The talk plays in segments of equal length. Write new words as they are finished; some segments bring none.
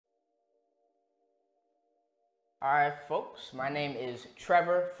All right, folks, my name is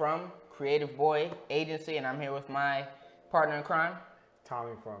Trevor from Creativeboye Agency, and I'm here with my partner in crime,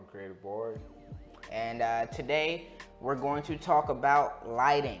 Tommy from Creativeboye. And today we're going to talk about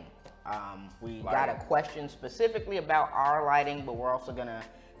lighting. We got a question specifically about our lighting, but we're also gonna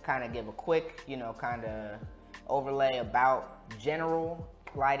kind of give a quick, kind of overlay about general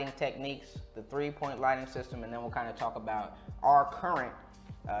lighting techniques, the 3-point lighting system, and then we'll kind of talk about our current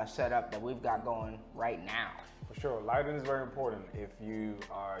setup that we've got going right now. For sure, lighting is very important if you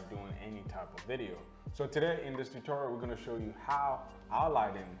are doing any type of video. So today in this tutorial, we're going to show you how our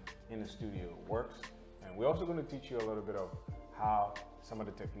lighting in the studio works. And we're also going to teach you a little bit of how some of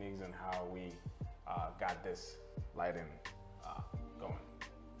the techniques and how we got this lighting going.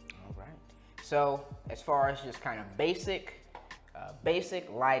 All right. So as far as just kind of basic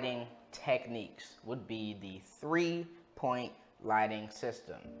lighting techniques would be the 3-point lighting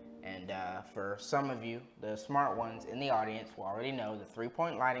system. And for some of you, the smart ones in the audience will already know the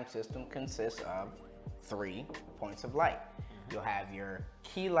 3-point lighting system consists of 3 points of light. You'll have your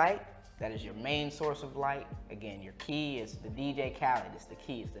key light, that is your main source of light. Again, your key is the DJ Khaled, it's the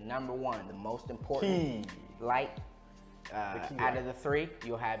key, it's the #1, the most important light. Out of the 3,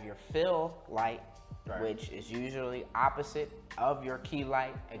 you'll have your fill light, which is usually opposite of your key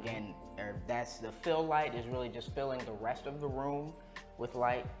light. Again, that's the fill light is really just filling the rest of the room with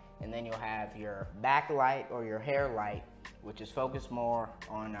light. And then you'll have your backlight or your hair light, which is focused more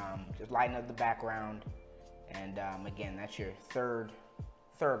on just lighting up the background. And again, that's your third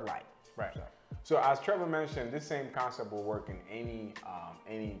light. Right. So as Trevor mentioned, this same concept will work in any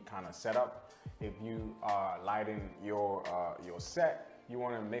kind of setup. If you are lighting your set, you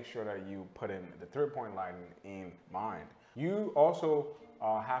want to make sure that you put in the 3-point lighting in mind. You also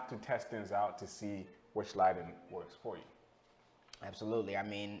have to test things out to see which lighting works for you. Absolutely. I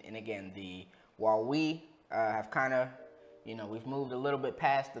mean, and again, while we have kind of, we've moved a little bit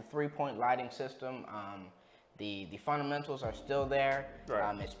past the 3-point lighting system, the fundamentals are still there,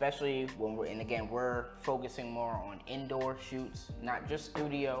 especially when we're focusing more on indoor shoots, not just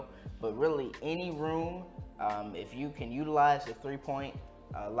studio, but really any room. If you can utilize the 3-point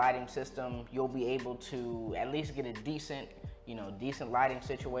lighting system, you'll be able to at least get a decent lighting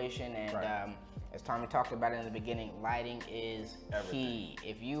situation. And as Tommy talked about in the beginning, lighting is key.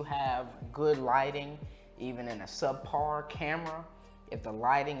 If you have good lighting, even in a subpar camera, if the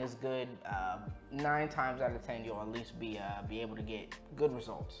lighting is good, 9 times out of 10, you'll at least be able to get good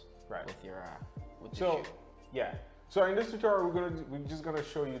results with your shoot. Yeah. So in this tutorial, we're just gonna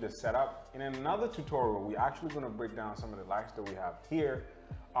show you the setup. And in another tutorial, we're actually gonna break down some of the lights that we have here.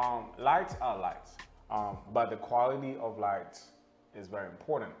 Lights are lights, but the quality of lights is very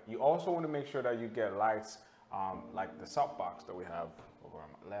important. You also want to make sure that you get lights like the softbox that we have over on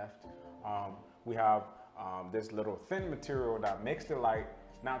my left. We have this little thin material that makes the light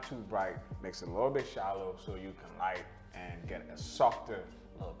not too bright, makes it a little bit shallow so you can light and get a softer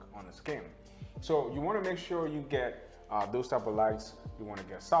look on the skin. So you want to make sure you get those type of lights. You want to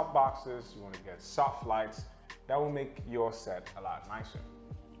get softboxes, you want to get soft lights. That will make your set a lot nicer.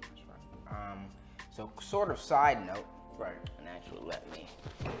 That's right. So sort of side note, and actually let me,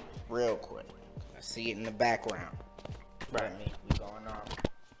 real quick, I see it in the background. Let me, we going off.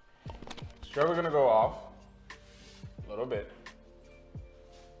 So we're gonna go off a little bit.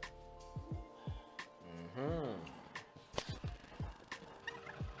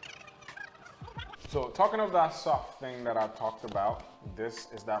 So talking of that soft thing that I talked about, this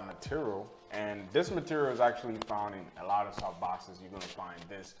is that material. And this material is actually found in a lot of soft boxes. You're gonna find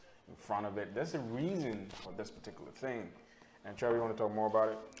this in front of it. There's a reason for this particular thing. And Trevor, you want to talk more about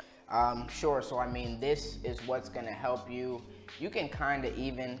it? Sure. So I mean, this is what's going to help you. You can kind of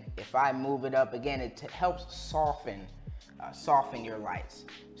even, if I move it up again, it helps soften your lights.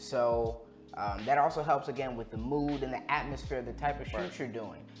 So that also helps again with the mood and the atmosphere, the type of shoot you're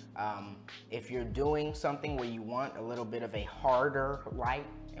doing. If you're doing something where you want a little bit of a harder light,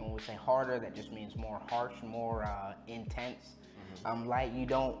 and when we say harder, that just means more harsh, more intense light,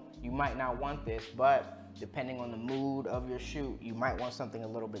 you might not want this, but depending on the mood of your shoot, you might want something a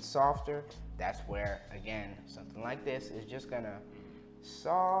little bit softer. That's where, again, something like this is just gonna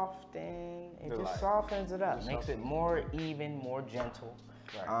soften, it just softens it up, makes it more even, more gentle.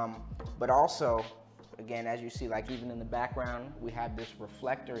 But also, again, as you see, like even in the background, we have this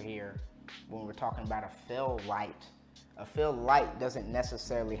reflector here when we're talking about a fill light. A fill light doesn't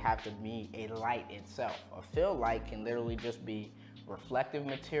necessarily have to be a light itself. A fill light can literally just be reflective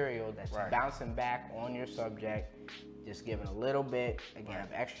material that's bouncing back on your subject, just giving a little bit, again, of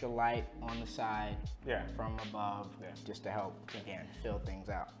extra light on the side from above, just to help, again, fill things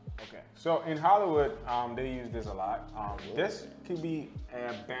out. Okay, so in Hollywood, they use this a lot. This can be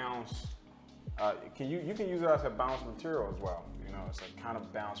a bounce. You can use it as a bounce material as well. You know, it's a kind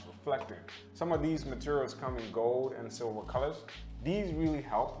of bounce reflector. Some of these materials come in gold and silver colors. These really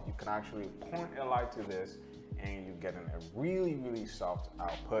help. You can actually point a light to this and you get a really, really soft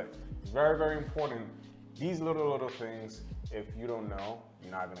output. Very, very important. These little things, if you don't know,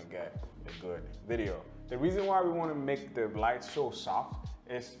 you're not gonna get a good video. The reason why we wanna make the light so soft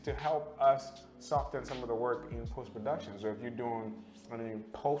is to help us soften some of the work in post-production. So if you're doing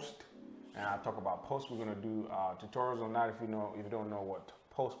post, and I talk about post, we're gonna do tutorials on that. If you don't know what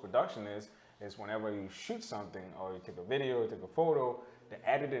post-production is whenever you shoot something or you take a video, take a photo, the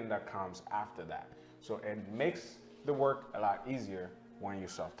editing that comes after that. So it makes the work a lot easier when you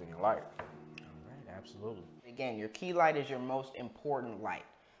soften your light. Absolutely. Again, your key light is your most important light.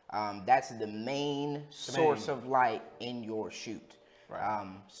 That's the main source of light in your shoot. Right.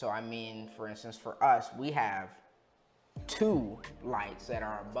 So I mean, for instance, for us, we have 2 lights that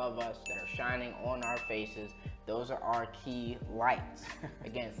are above us that are shining on our faces. Those are our key lights.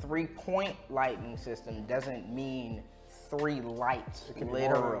 Again, 3-point lighting system doesn't mean 3 lights,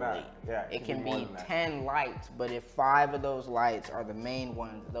 literally. Yeah, it can be 10 lights, but if 5 of those lights are the main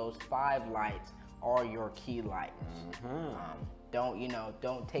ones, those 5 lights are your key lights.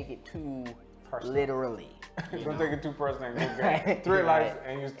 Don't take it too literally. Don't take it too personal. You get 3 lights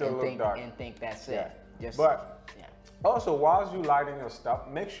and you still look dark. And think that's it. Also, whilst you lighting your stuff,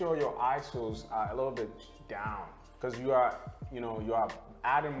 make sure your ISOs are a little bit down, because you are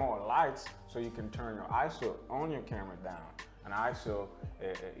adding more lights, so you can turn your ISO on your camera down. And ISO,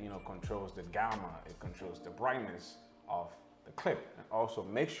 controls the gamma, it controls the brightness of the clip. And also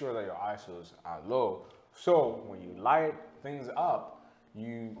make sure that your ISOs are low, so when you light things up,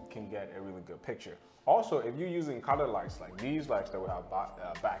 you can get a really good picture. Also, if you're using color lights like these lights that we have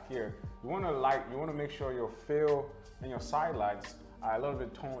back here, you want to make sure your fill and your side lights are a little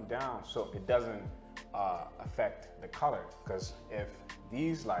bit toned down so it doesn't affect the color. Because if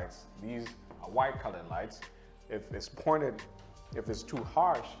these lights, these are white colored lights, if it's pointed, if it's too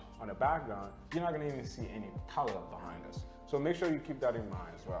harsh on the background, you're not going to even see any color behind us. So make sure you keep that in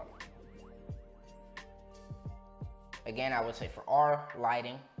mind as well. Again, I would say for our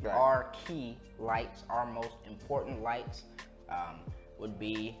lighting, our key lights, our most important lights would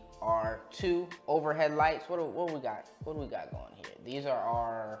be our 2 overhead lights. What do we got? What do we got going here? These are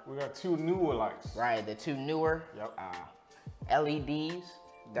our... We got 2 newer lights. Right, the 2 newer LEDs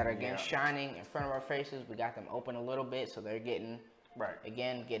that are again shining in front of our faces. We got them open a little bit so they're getting,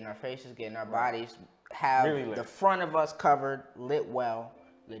 again, getting our faces, getting our bodies, have really the front of us covered, lit well,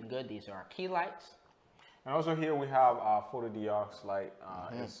 lit good. These are our key lights. And also here we have our photodiox light.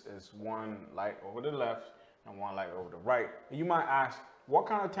 It's 1 light over the left and 1 light over the right. You might ask, what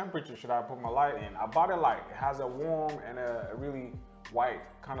kind of temperature should I put my light in? I bought a light. It has a warm and a really white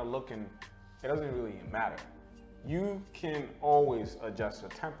kind of looking. It doesn't really matter. You can always adjust the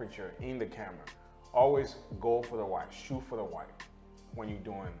temperature in the camera. Always go for the white, shoot for the white when you're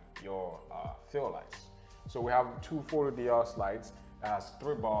doing your fill lights. So we have 2 photodiox lights. It has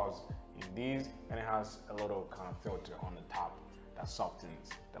 3 bars in these, and it has a little kind of filter on the top that softens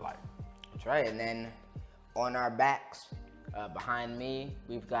the light. That's right. And then on our backs, behind me,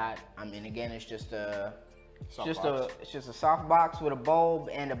 we've got, again, it's just a soft box with a bulb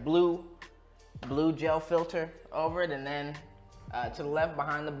and a blue gel filter over it. And then to the left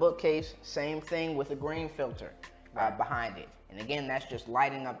behind the bookcase, same thing with a green filter behind it. And again, that's just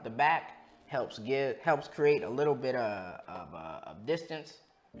lighting up the back, helps create a little bit of distance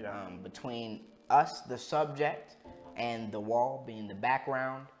between us, the subject, and the wall being the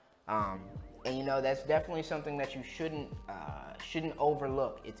background. And that's definitely something that you shouldn't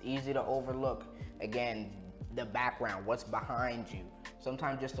overlook. It's easy to overlook, again, the background, what's behind you.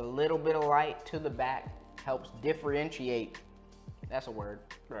 Sometimes just a little bit of light to the back helps differentiate, that's a word,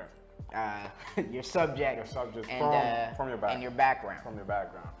 your subject from your back, and your background. From your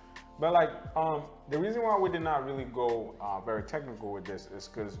background. But the reason why we did not really go very technical with this is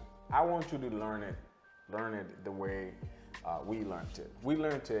because I want you to learn it the way we learned it. We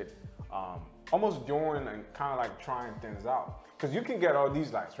learned it almost doing and kind of like trying things out. Because you can get all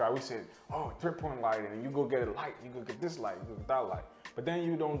these lights, right? We said, 3-point lighting, and you go get a light, you go get this light, you go get that light. But then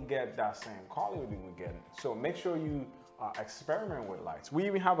you don't get that same quality we're getting. So make sure you experiment with lights. We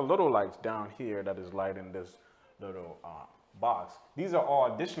even have a little light down here that is lighting this little box. These are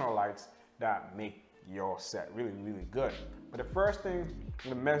all additional lights that make your set really, really good. But the first thing,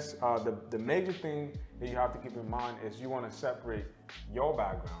 the major thing that you have to keep in mind is you want to separate your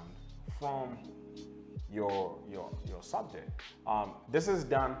background from your subject. This is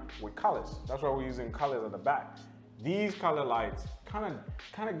done with colors. That's why we're using colors at the back. These color lights kind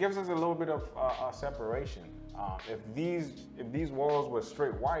of gives us a little bit of separation. If these walls were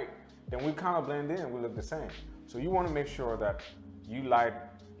straight white, then we kind of blend in and we look the same. So you want to make sure that you light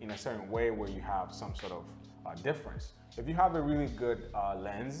in a certain way where you have some sort of difference. If you have a really good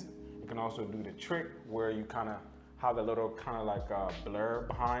lens, you can also do the trick where you kind of have a little kind of like a blur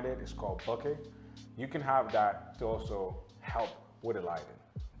behind it. It's called bokeh. You can have that to also help with the lighting.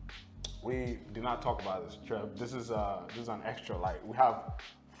 We did not talk about this, Trev. This is an extra light. We have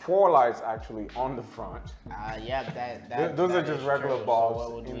 4 lights actually on the front. Yeah, those are that just is regular true.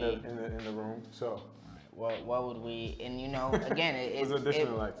 bulbs in the room. So what would we? And you know, again,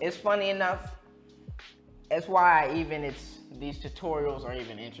 lights. It's funny enough. That's why these tutorials are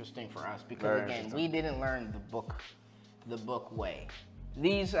even interesting for us, because again, we didn't learn the book way.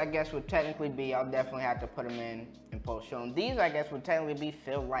 These, I guess, would technically be, I'll definitely have to put them in post show. These, I guess, would technically be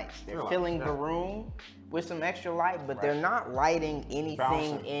fill lights. They're filling the room with some extra light, but they're not lighting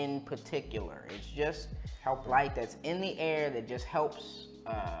anything in particular. It's just light that's in the air that just helps,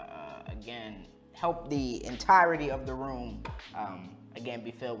 again, help the entirety of the room, again,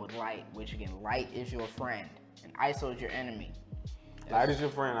 be filled with light, which, again, light is your friend and ISO is your enemy. Light is your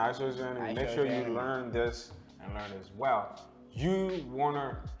friend, ISO is your enemy. Make sure you learn this and learn as well. You want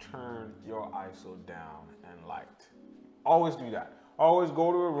to turn your ISO down and light. Always do that. Always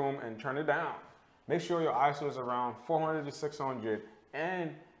go to a room and turn it down. Make sure your ISO is around 400 to 600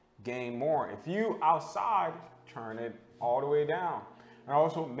 and gain more. If you outside, turn it all the way down. And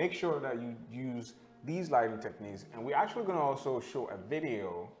also make sure that you use these lighting techniques. And we're actually going to also show a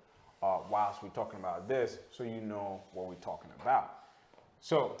video whilst we're talking about this, so you know what we're talking about.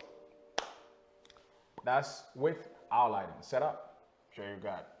 So that's with our lighting setup. Sure, you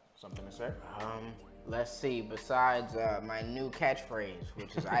got something to say? Let's see. Besides my new catchphrase,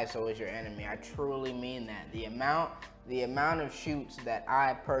 which is ISO is your enemy, I truly mean that. The amount of shoots that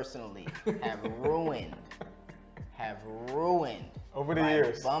I personally have ruined over the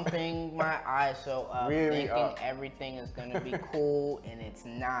years, bumping my ISO up, thinking everything is gonna be cool, and it's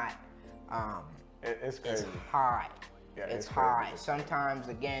not. It's crazy. It's high. Yeah, it's high. Crazy. Sometimes,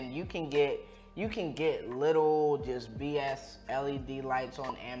 again, you can get little just BS LED lights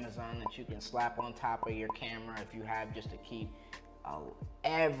on Amazon that you can slap on top of your camera if you have, just to keep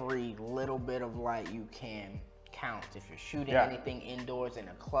every little bit of light you can count. If you're shooting anything indoors in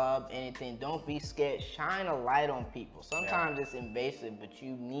a club, anything, don't be scared. Shine a light on people. Sometimes it's invasive, but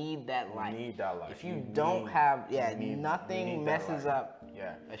you need that light. You need that light. If you don't have, nothing messes up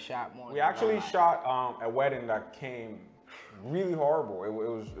a shot more. We actually shot a wedding that came really horrible. It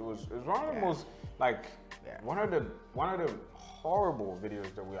was one of the most one of the horrible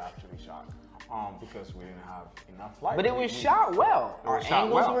videos that we actually shot. Because we didn't have enough light. But it was shot well. Our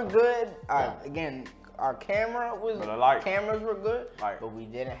angles were good. Again, our cameras were good, but we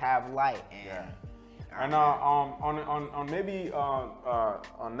didn't have light. And on maybe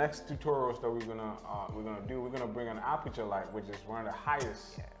on next tutorials that we're gonna do, we're gonna bring an aperture light, which is one of the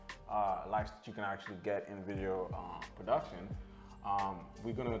highest lights that you can actually get in video production.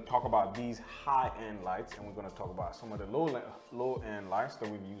 We're gonna talk about these high-end lights, and we're gonna talk about some of the low-end lights that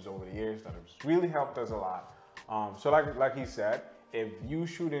we've used over the years that have really helped us a lot. So like he said, if you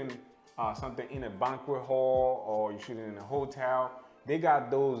shooting something in a banquet hall or you're shooting in a hotel, they got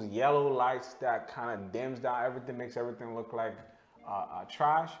those yellow lights that kind of dims down everything, makes everything look like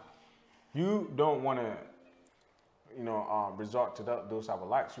trash. You don't want to, resort to those type of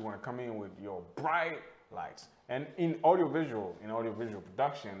lights. You want to come in with your bright lights. And in audiovisual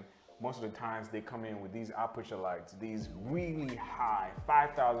production, most of the times they come in with these aperture lights, these really high,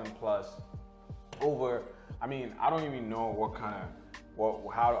 5,000 plus, over. I mean, I don't even know what kind of,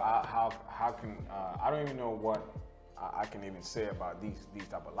 I don't even know what I can even say about these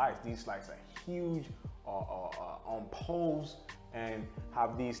type of lights. These lights are huge, on poles, and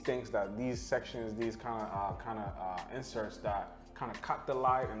have these things that these sections, these kind of inserts that kind of cut the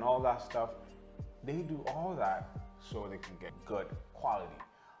light and all that stuff. They do all that so they can get good quality.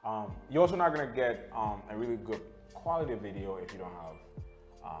 You're also not gonna get a really good quality video if you don't have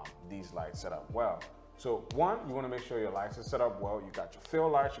these lights set up well. So one, you wanna make sure your lights are set up well. You got your fill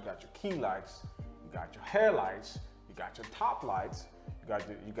lights, you got your key lights, you got your hair lights, you got your top lights, you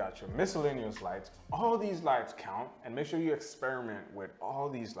got your miscellaneous lights. All these lights count, and make sure you experiment with all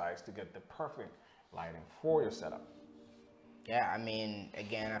these lights to get the perfect lighting for your setup. Yeah, I mean,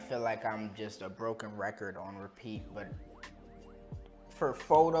 again, I feel like I'm just a broken record on repeat, but for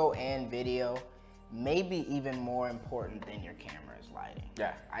photo and video, maybe even more important than your camera's lighting.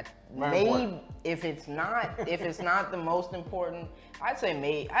 Yeah. Maybe if it's not the most important, I'd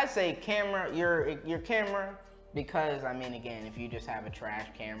say camera, your camera, because I mean, again, if you just have a trash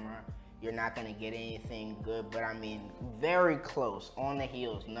camera, you're not gonna get anything good. But I mean, very close on the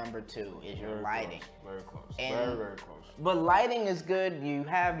heels. Number 2 is your lighting. Very close. And, very close. But lighting is good. You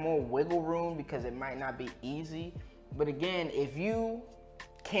have more wiggle room because it might not be easy. But again, if you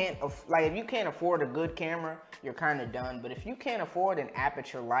can't afford a good camera, you're kind of done. But if you can't afford an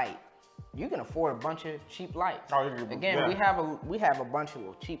aperture light, you can afford a bunch of cheap lights. Again, we have a bunch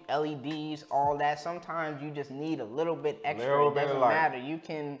of cheap LEDs, all that. Sometimes you just need a little bit extra. It doesn't matter. You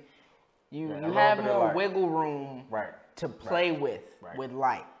have more wiggle room to play with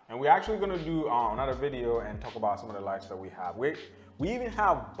light. And we're actually gonna do another video and talk about some of the lights that we have. We even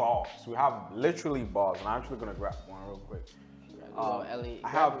have bulbs. We have literally bulbs, and I'm actually gonna grab one real quick. I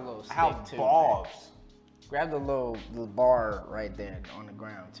have bulbs. Grab the little bar right there on the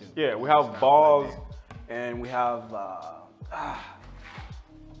ground too. Yeah, we have bulbs, and we have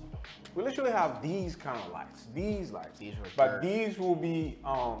we literally have these kind of lights. These lights. But these will be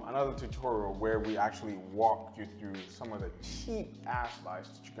another tutorial where we actually walk you through some of the cheap ass lights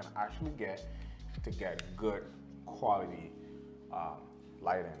that you can actually get to get good quality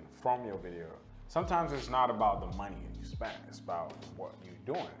lighting from your video. Sometimes it's not about the money you spend, it's about what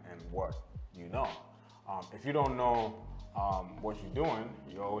you're doing and what you know. If you don't know what you're doing,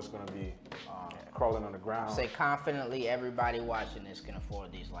 you're always going to be crawling on the ground. Say confidently, everybody watching this can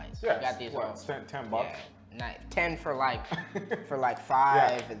afford these lights. Yeah, you got these what, 10 bucks? Yeah, 10 for like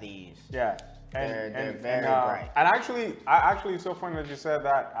 5 of these. Yeah, they're very bright. And actually, it's so funny that you said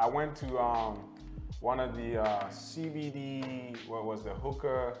that. I went to one of the CBD, what was the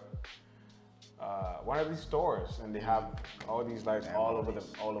hookah? One of these stores, and they have all these lights all over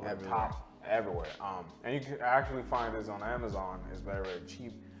the top. Everywhere. And you can actually find this on Amazon. It's very, very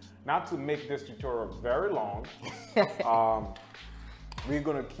cheap. Not to make this tutorial very long, we're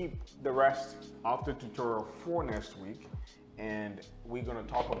gonna keep the rest of the tutorial for next week, and we're gonna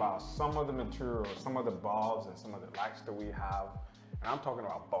talk about some of the materials, some of the bulbs, and some of the lights that we have. And I'm talking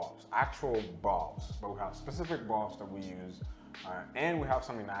about bulbs, actual bulbs, but we have specific bulbs that we use, and we have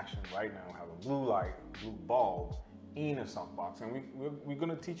some in action right now. We have a blue light, blue bulb, in a softbox, and we're going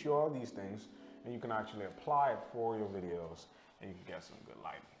to teach you all these things, and you can actually apply it for your videos, and you can get some good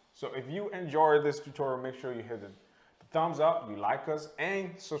lighting. So if you enjoyed this tutorial, make sure you hit the thumbs up, you like us,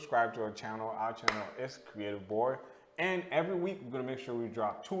 and subscribe to our channel. Our channel is Creativeboye, and every week we're going to make sure we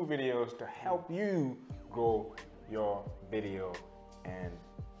drop 2 videos to help you grow your video and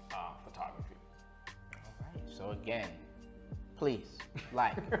photography. All right, so again, please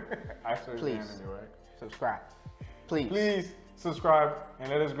like, please subscribe. Please subscribe and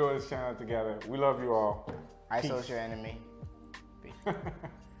let us grow this channel together. We love you all. ISO's your enemy.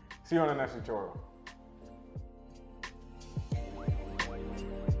 See you on the next tutorial.